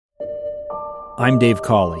I'm Dave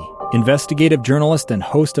Cawley, investigative journalist and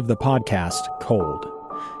host of the podcast Cold.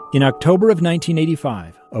 In October of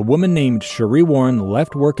 1985, a woman named Cherie Warren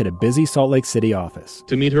left work at a busy Salt Lake City office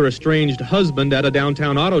to meet her estranged husband at a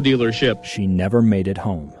downtown auto dealership. She never made it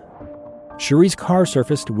home. Cherie's car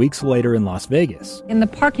surfaced weeks later in Las Vegas. In the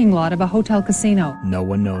parking lot of a hotel casino. No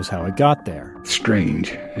one knows how it got there.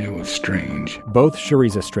 Strange. It was strange. Both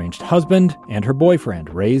Cherie's estranged husband and her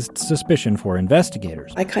boyfriend raised suspicion for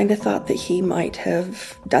investigators. I kind of thought that he might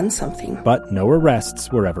have done something. But no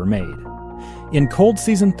arrests were ever made. In Cold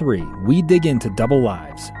Season 3, we dig into double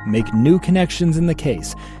lives, make new connections in the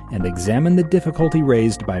case, and examine the difficulty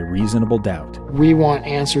raised by reasonable doubt. We want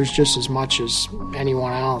answers just as much as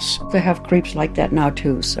anyone else. They have creeps like that now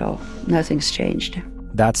too, so nothing's changed.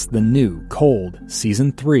 That's the new Cold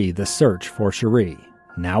Season 3, The Search for Cherie,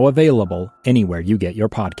 now available anywhere you get your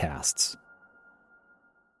podcasts.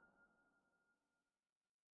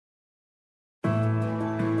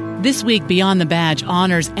 This week, Beyond the Badge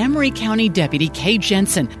honors Emery County Deputy Kay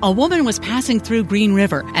Jensen. A woman was passing through Green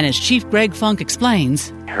River, and as Chief Greg Funk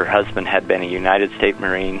explains, her husband had been a United States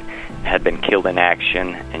Marine, had been killed in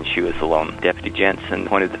action, and she was alone. Deputy Jensen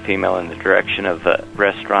pointed the female in the direction of a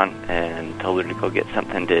restaurant and told her to go get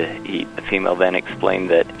something to eat. The female then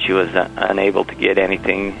explained that she was unable to get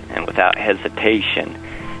anything, and without hesitation,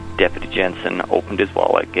 Deputy Jensen opened his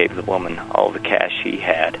wallet, gave the woman all the cash he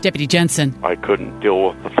had. Deputy Jensen. I couldn't deal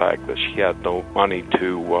with the fact that she had no money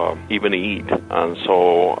to even eat, and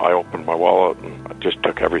so I opened my wallet and I just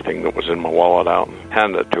took everything that was in my wallet out and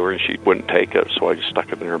handed it to her, and she wouldn't take it, so I just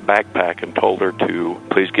stuck it in her backpack and told her to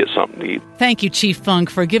please get something to eat. Thank you, Chief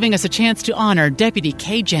Funk, for giving us a chance to honor Deputy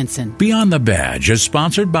Kay Jensen. Beyond the Badge is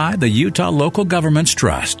sponsored by the Utah Local Governments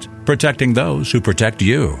Trust, protecting those who protect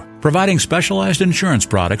you. Providing specialized insurance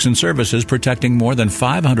products and services protecting more than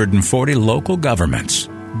 540 local governments.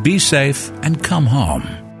 Be safe and come home.